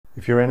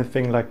If you're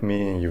anything like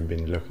me and you've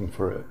been looking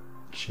for a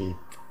cheap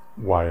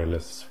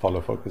wireless follow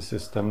focus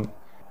system,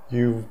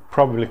 you've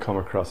probably come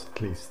across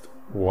at least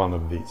one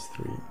of these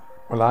three.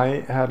 Well, I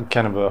had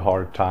kind of a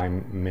hard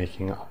time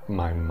making up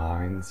my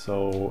mind,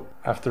 so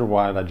after a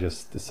while I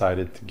just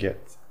decided to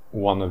get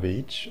one of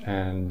each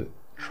and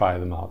try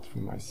them out for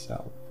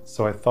myself.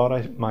 So I thought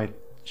I might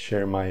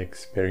share my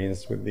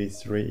experience with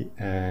these three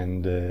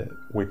and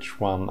which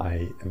one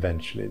I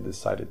eventually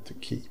decided to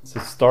keep.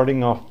 So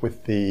starting off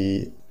with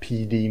the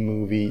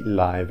PDMovie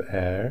Live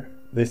Air.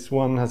 This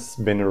one has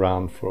been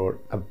around for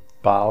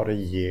about a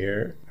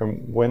year,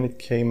 and when it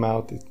came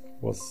out it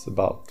was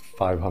about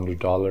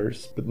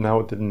 $500, but now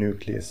with the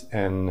Nucleus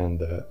N and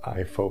the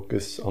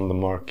iFocus on the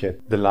market,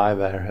 the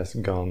Live Air has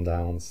gone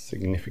down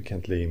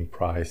significantly in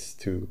price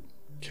to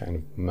kind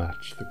of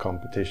match the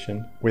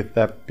competition. With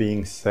that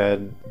being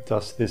said,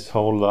 does this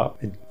hold up?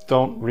 I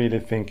don't really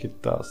think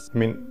it does. I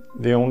mean,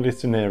 the only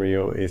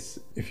scenario is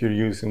if you're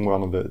using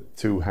one of the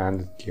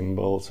two-handed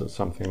gimbals or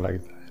something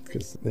like that,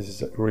 because this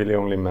is really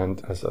only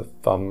meant as a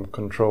thumb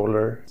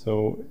controller.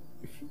 So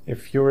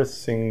if you're a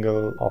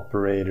single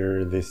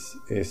operator, this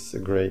is a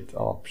great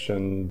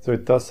option. So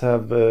it does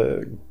have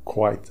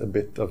quite a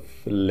bit of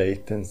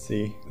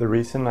latency. The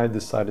reason I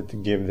decided to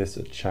give this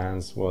a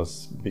chance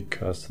was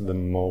because the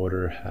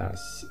motor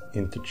has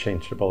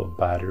interchangeable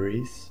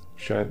batteries,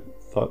 which I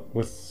thought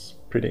was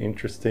pretty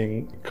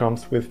interesting. It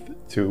comes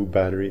with two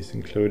batteries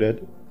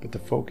included, but the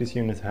focus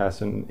unit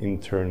has an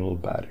internal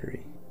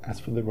battery. As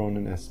for the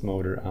Ronin S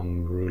motor,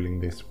 I'm ruling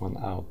this one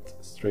out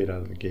straight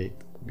out of the gate,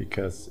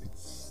 because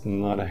it's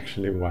not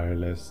actually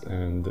wireless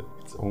and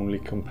it's only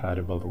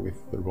compatible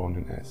with the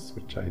Ronin S,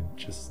 which I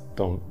just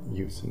don't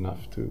use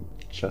enough to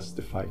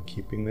justify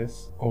keeping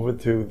this. Over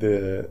to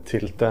the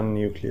Tilta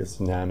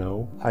Nucleus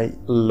Nano. I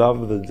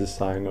love the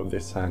design of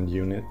this hand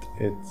unit.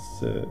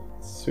 It's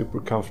super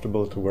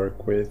comfortable to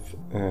work with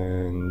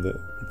and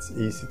it's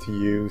easy to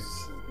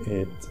use.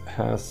 It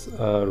has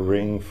a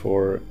ring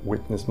for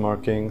witness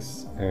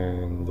markings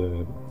and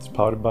it's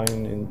powered by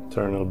an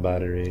internal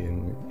battery,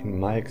 and in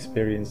my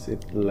experience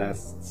it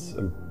lasts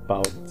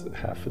about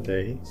half a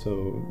day,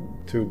 so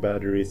two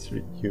batteries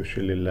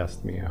usually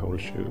last me a whole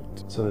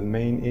shoot. So the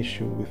main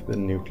issue with the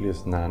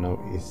Nucleus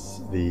Nano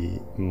is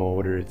the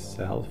motor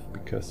itself,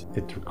 because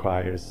it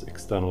requires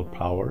external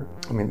power.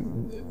 I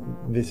mean,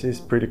 this is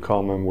pretty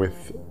common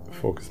with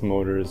focus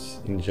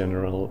motors in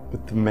general,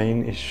 but the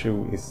main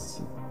issue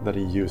is that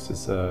it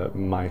uses a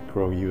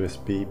micro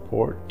USB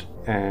port,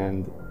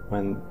 and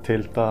when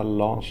Tilta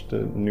launched the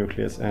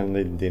Nucleus N,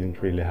 they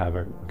didn't really have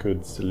a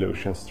good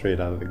solution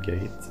straight out of the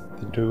gate.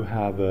 They do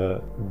have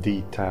a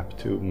D-tap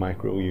to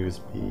micro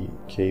USB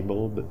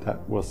cable, but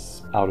that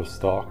was out of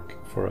stock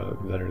for a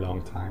very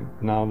long time.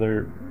 Now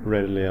they're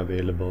readily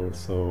available,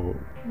 so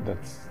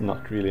that's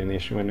not really an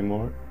issue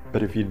anymore.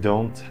 But if you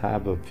don't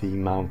have a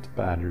V-mount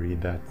battery,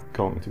 that's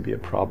going to be a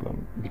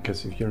problem,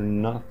 because if you're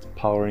not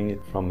powering it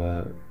from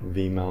a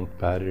V-mount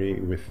battery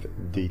with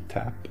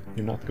D-tap,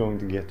 you're not going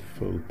to get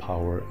full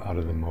power out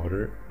of the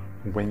motor.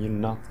 When you're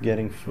not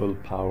getting full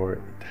power,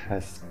 it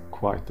has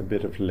quite a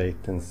bit of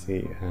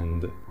latency,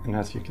 and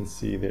as you can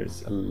see,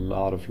 there's a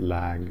lot of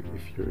lag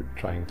if you're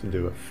trying to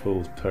do a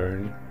full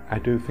turn. I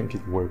do think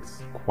it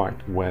works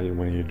quite well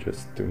when you're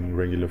just doing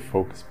regular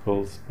focus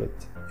pulls, but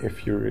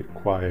if you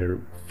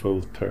require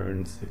full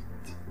turns,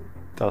 it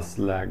does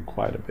lag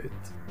quite a bit.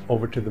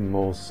 Over to the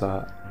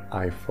Moza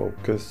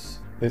iFocus.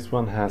 This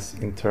one has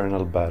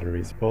internal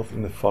batteries, both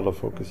in the follow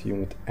focus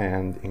unit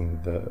and in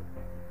the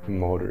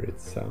motor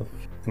itself.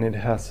 And it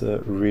has a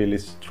really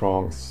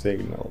strong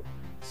signal.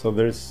 So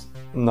there's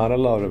not a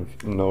lot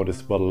of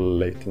noticeable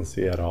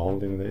latency at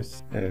all in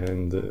this.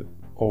 And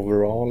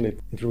overall, it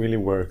really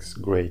works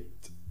great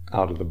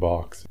out of the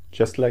box.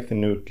 Just like the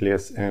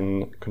Nucleus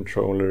N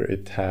controller,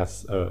 it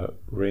has a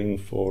ring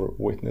for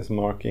witness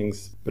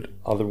markings, but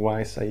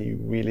otherwise I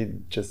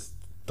really just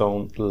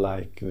don't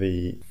like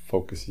the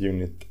focus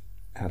unit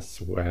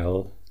as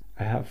well.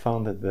 I have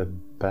found that the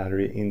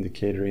battery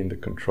indicator in the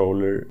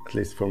controller, at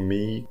least for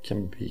me,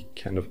 can be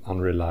kind of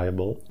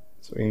unreliable.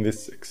 So in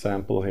this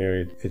example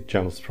here, it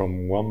jumps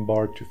from 1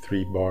 bar to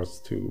 3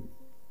 bars to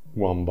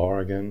 1 bar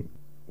again,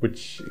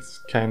 which is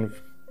kind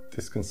of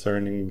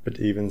disconcerting,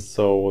 but even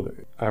so,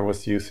 I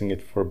was using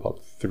it for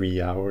about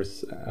 3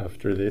 hours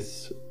after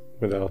this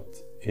without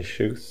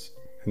issues,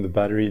 and the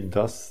battery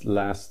does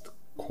last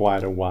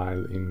quite a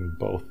while in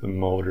both the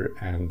motor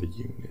and the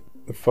unit.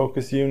 The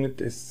focus unit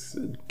is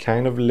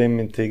kind of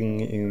limiting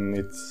in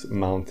its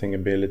mounting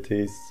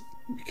abilities,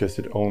 because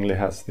it only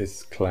has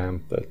this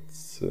clamp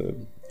that's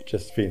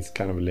just feels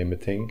kind of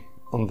limiting.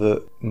 On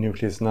the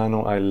Nucleus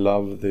Nano, I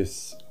love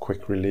this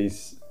quick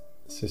release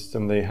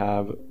system they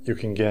have. You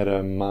can get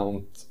a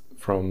mount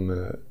from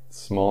a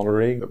small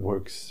rig that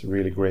works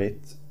really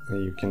great,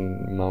 and you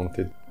can mount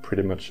it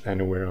pretty much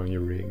anywhere on your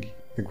rig.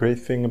 The great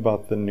thing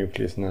about the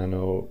Nucleus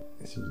Nano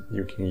is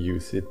you can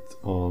use it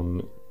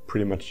on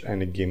pretty much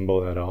any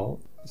gimbal at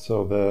all.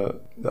 So the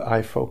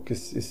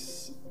iFocus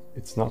is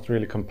It's not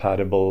really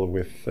compatible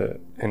with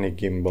any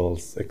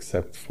gimbals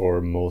except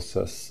for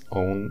Moza's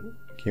own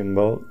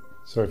gimbal.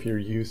 So if you're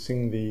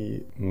using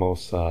the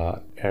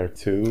Moza Air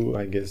 2,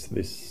 I guess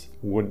this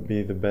would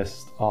be the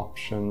best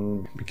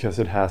option because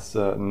it has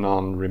a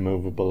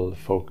non-removable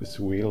focus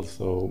wheel,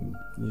 so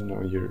you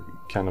know you're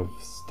kind of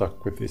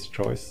stuck with this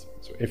choice.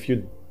 So if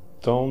you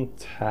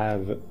don't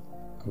have a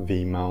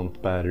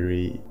V-mount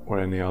battery or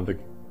any other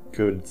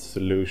good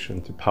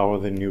solution to power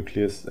the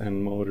Nucleus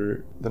N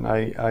motor, then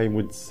I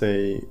would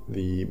say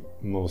the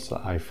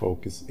Moza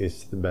iFocus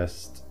is the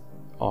best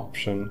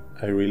option.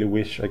 I really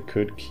wish I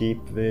could keep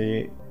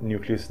the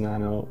Nucleus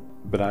Nano,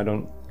 but I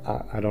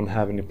don't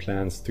have any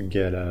plans to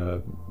get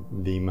a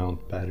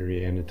V-mount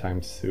battery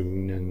anytime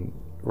soon, and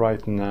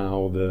right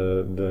now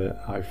the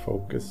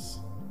iFocus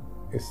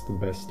is the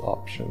best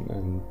option.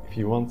 And if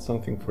you want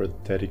something for a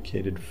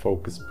dedicated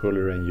focus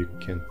puller and you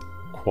can't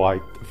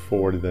quite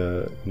afford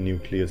the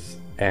Nucleus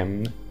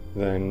M,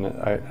 then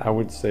I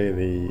would say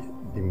the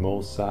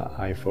Moza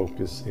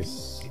iFocus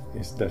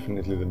is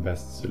definitely the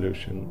best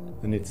solution,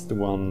 and it's the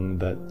one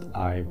that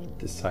I've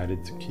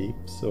decided to keep.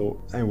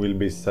 So I will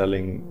be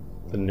selling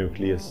the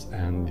Nucleus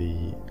and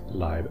the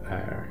Live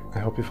Air. I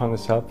hope you found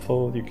this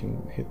helpful. You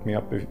can hit me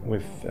up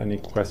with any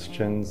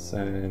questions,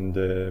 and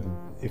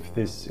if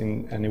this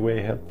in any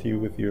way helped you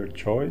with your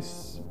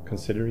choice,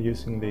 consider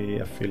using the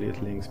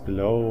affiliate links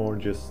below or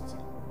just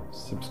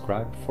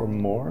subscribe for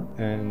more,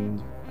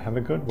 and have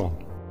a good one.